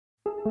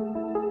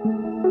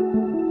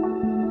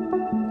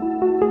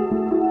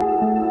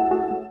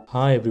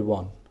Hi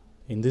everyone,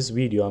 in this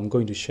video I'm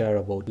going to share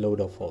about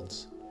Plodda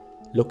Falls.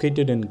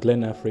 Located in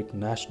Glen Affric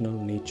National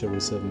Nature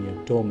Reserve near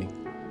Tomich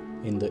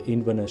in the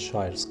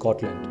Inverness-shire,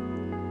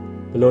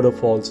 Scotland. Plodda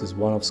Falls is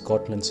one of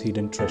Scotland's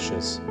hidden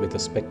treasures with a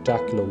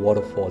spectacular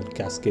waterfall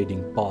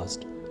cascading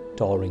past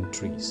towering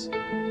trees.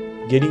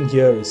 Getting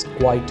here is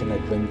quite an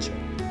adventure.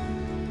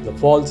 The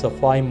falls are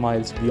 5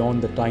 miles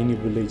beyond the tiny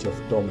village of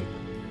Tomich,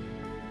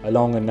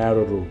 along a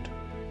narrow route.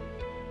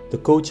 The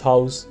Coach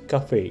House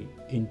Café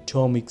in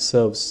Tomich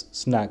serves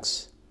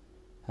snacks,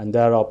 and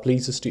there are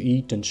places to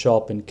eat and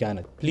shop in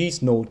Cannich.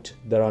 Please note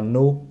there are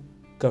no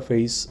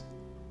cafes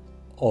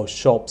or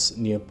shops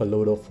near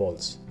Plodda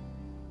Falls.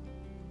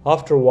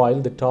 After a while,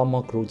 the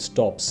tarmac road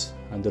stops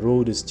and the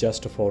road is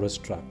just a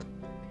forest track.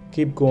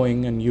 Keep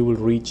going and you will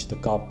reach the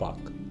car park.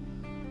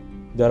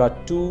 There are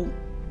 2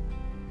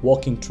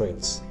 walking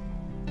trails,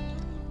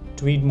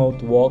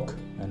 Tweedmouth Walk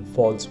and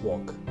Falls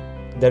Walk.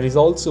 There is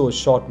also a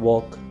short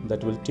walk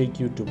that will take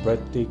you to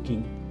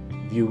breathtaking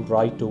view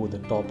right over the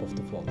top of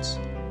the falls.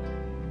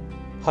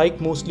 Hike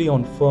mostly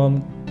on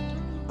firm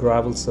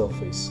gravel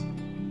surface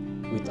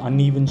with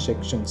uneven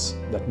sections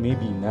that may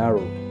be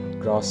narrow,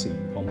 grassy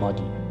or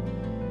muddy.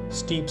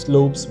 Steep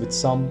slopes with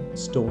some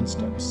stone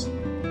steps.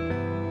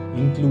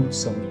 Include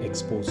some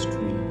exposed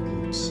tree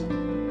roots.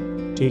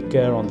 Take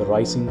care on the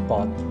rising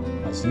path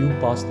as you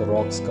pass the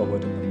rocks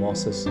covered in the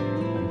mosses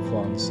and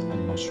ferns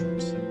and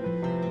mushrooms.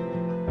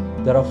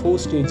 There are 4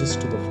 stages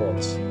to the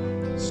falls.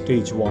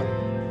 Stage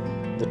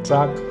 1. The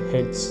track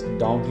heads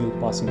downhill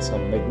passing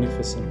some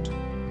magnificent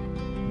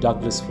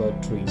Douglas fir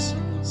trees,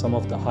 some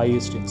of the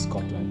highest in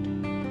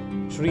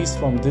Scotland. Trees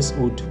from this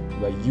wood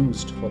were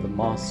used for the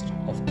mast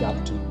of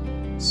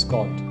Captain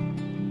Scott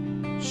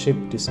ship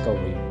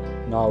Discovery,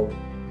 now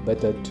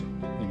weathered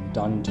in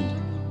Dundee.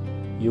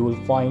 You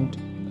will find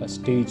a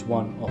stage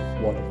 1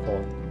 of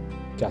waterfall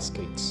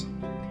cascades.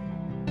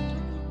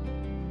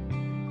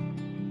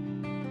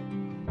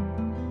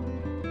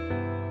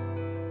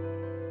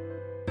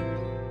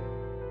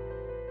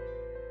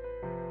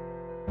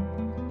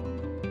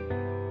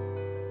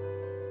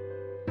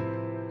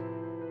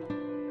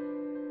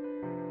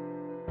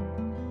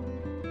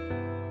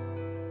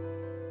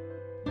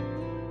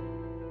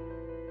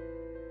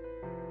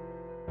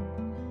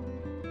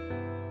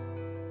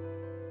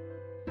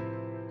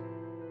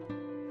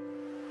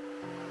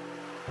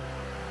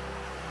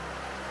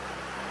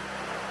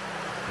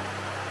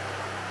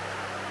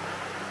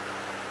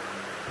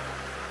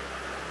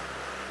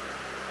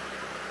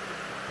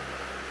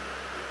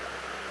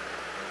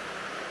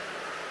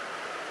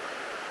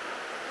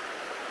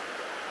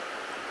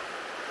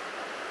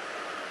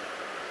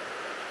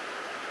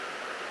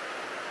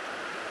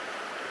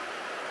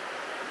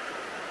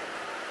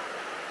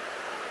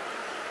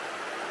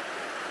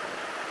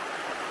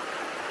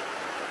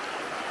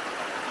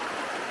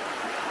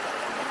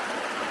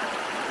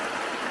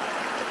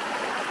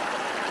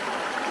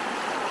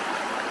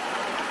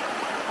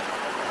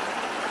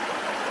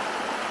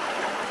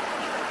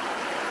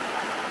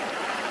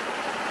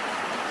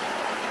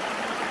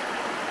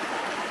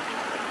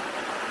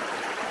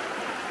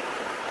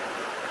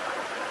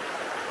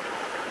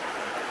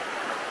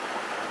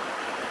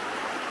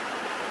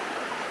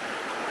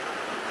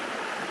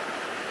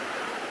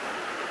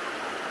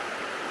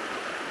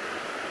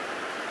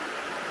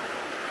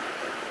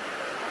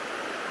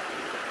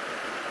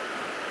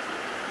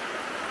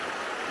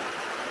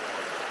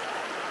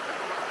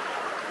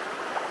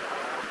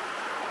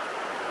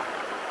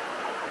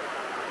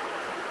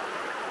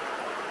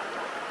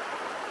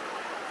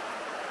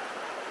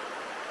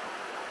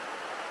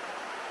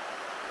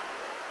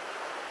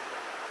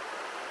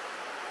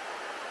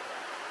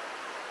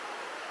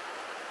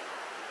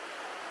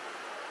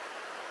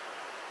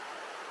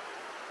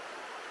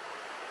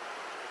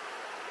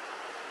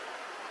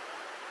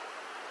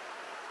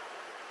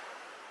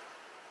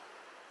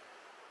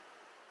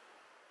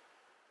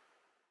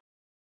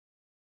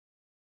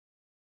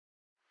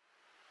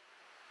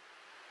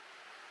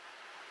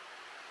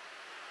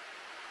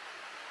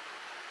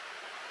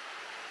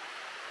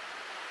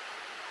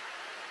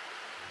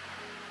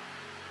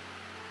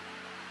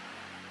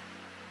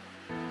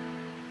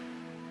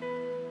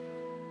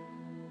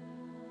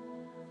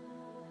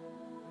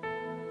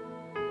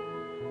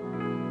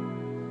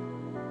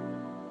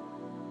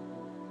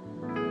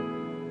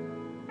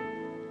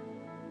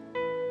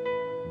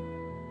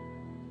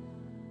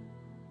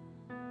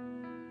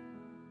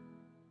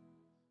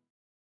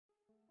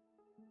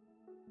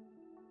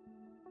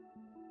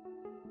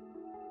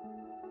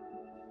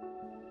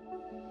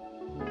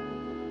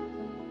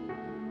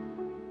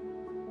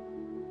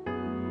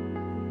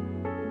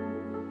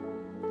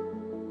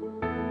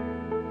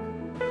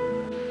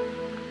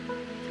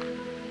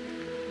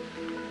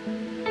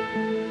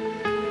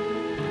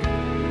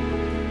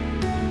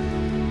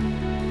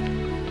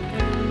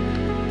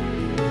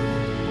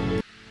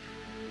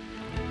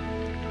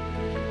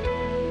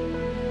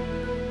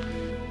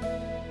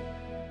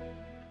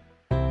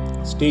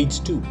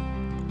 Stage 2.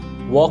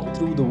 Walk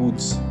through the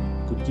woods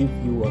could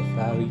give you a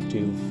fairy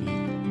tale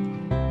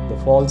feel.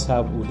 The falls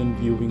have wooden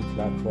viewing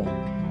platform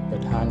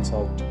that hangs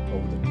out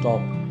over the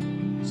top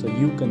so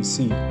you can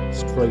see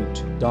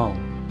straight down,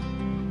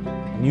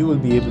 and you will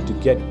be able to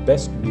get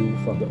best view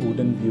from the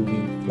wooden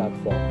viewing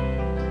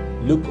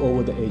platform. Look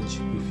over the edge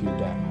if you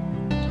dare.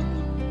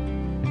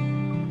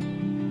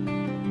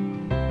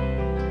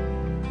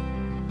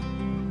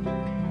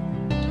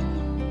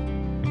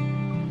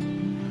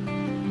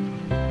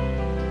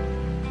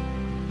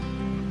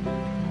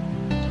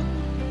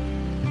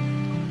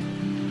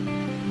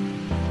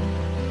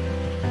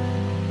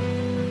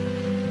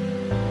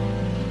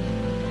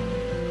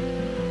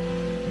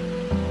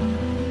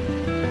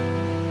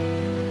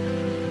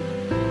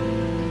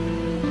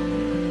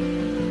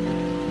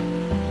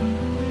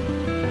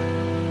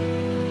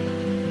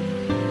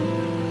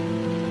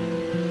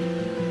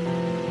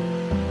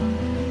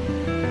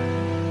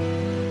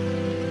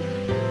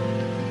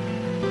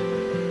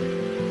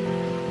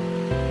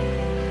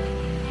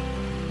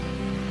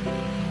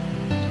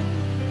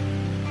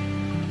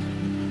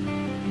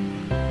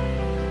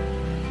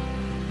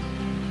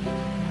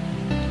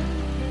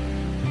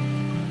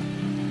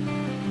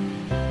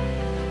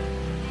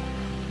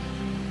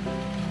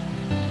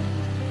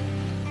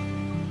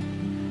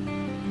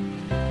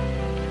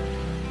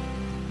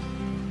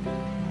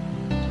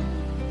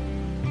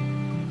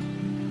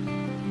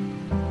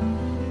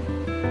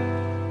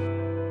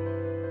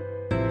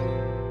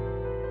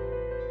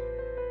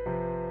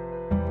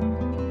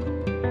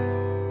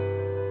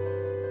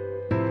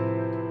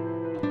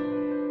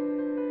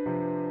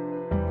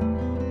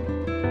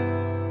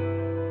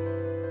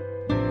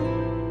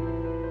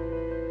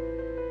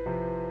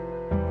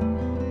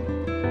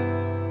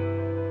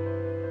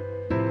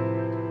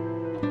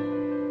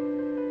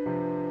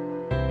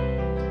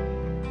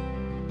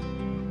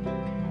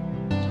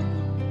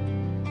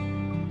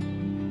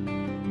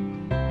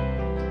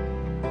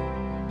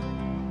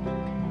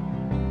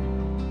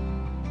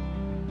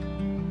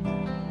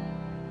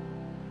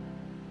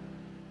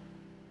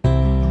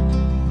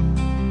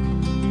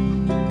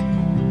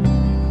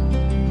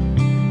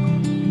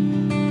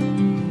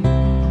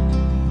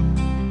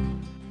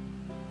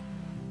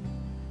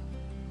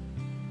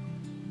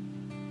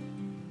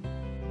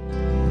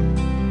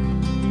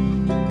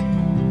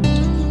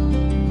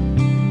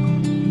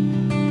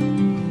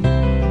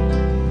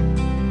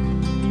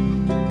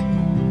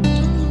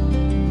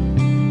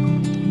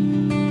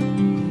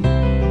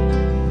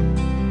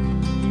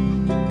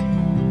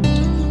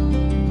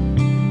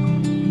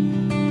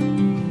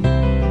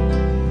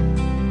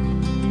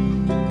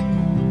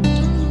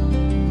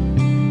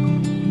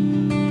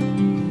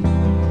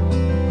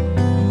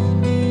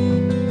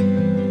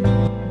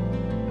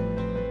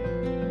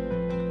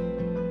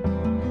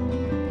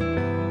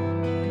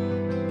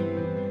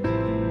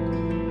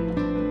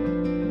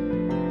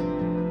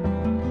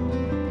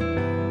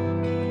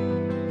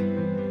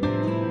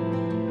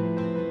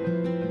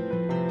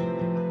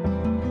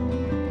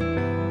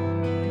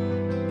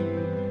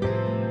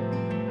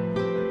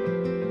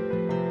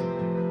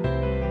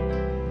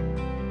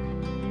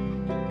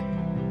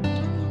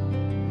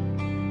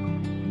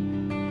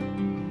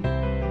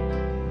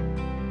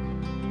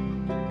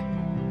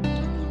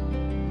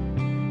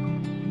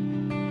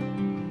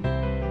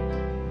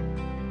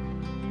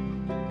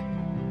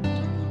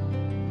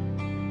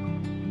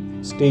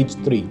 Stage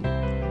 3.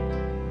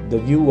 The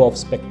view of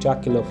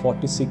spectacular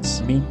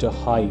 46-meter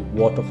high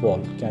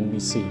waterfall can be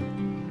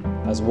seen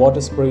as water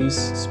sprays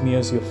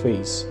smears your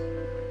face.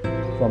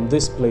 From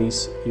this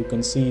place, you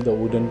can see the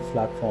wooden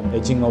platform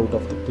edging out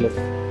of the cliff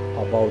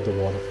above the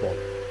waterfall.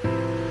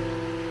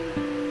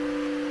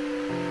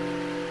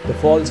 The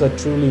falls are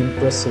truly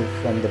impressive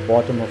from the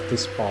bottom of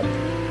this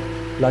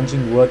path,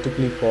 plunging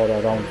vertically for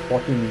around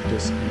 40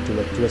 meters into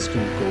a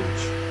twisting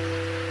gorge.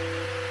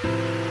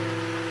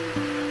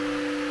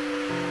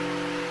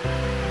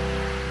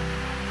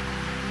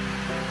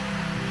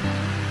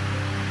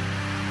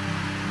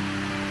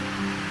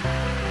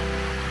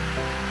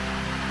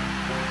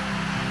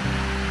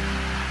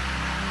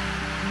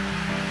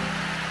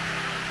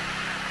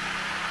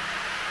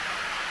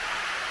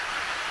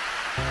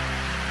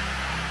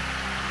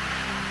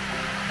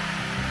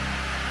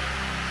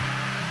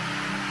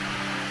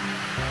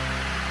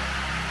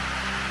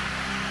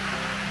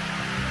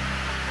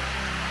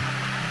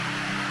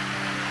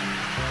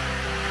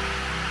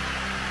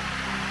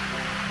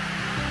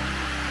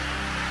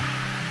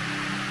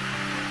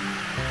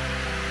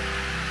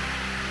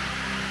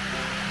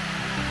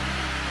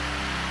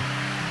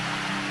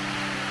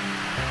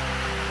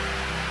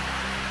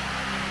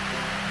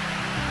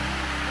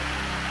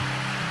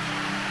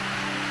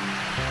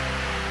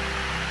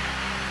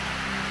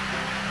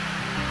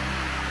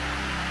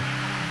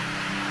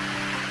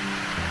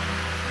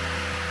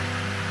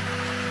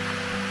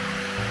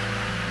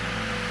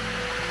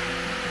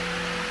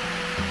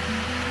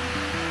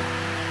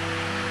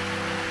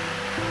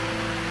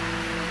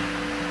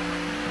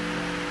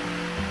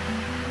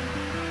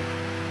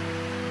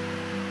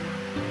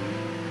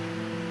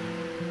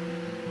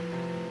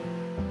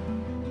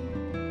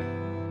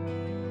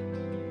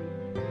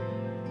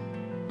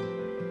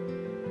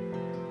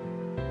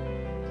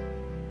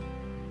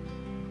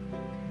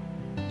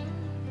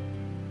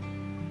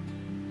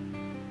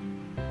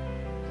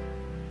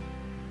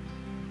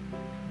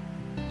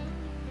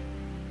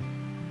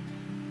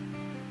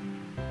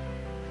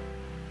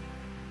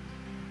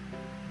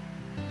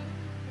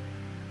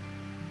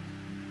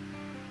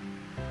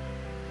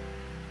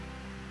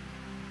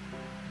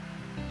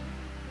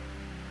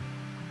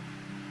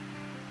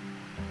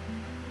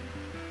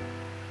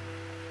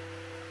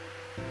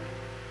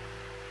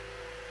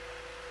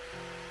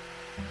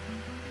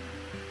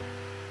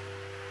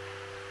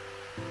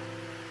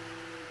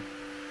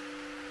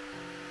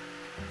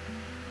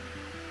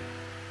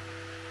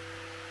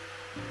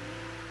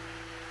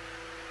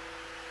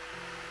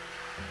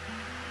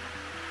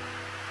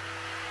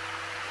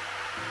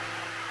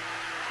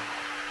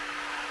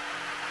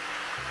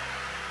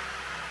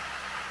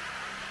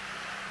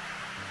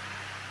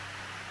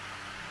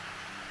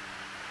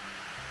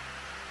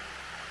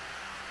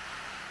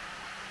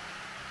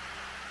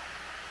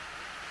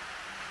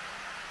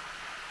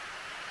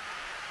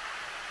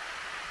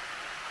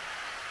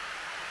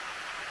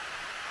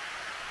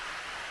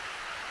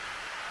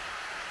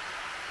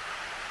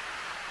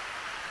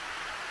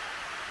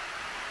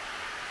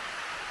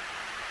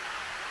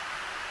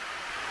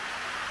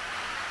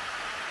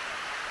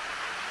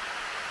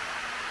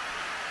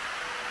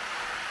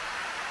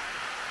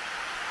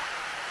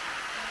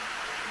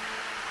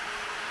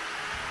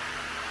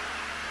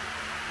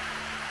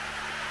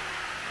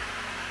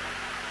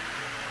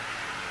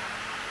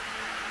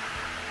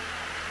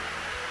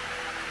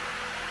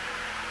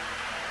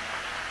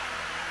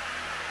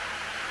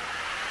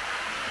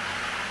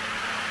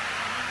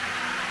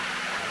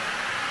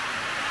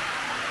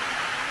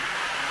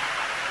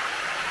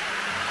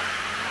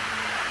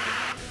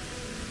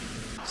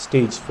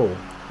 Stage 4.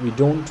 We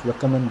don't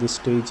recommend this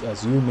stage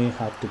as you may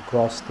have to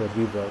cross the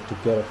river to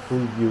get a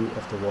full view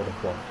of the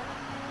waterfall.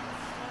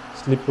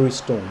 Slippery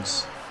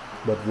stones,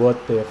 but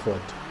worth the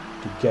effort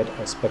to get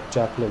a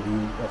spectacular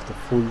view of the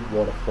full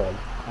waterfall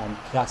and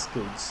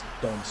cascades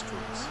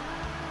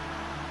downstreams.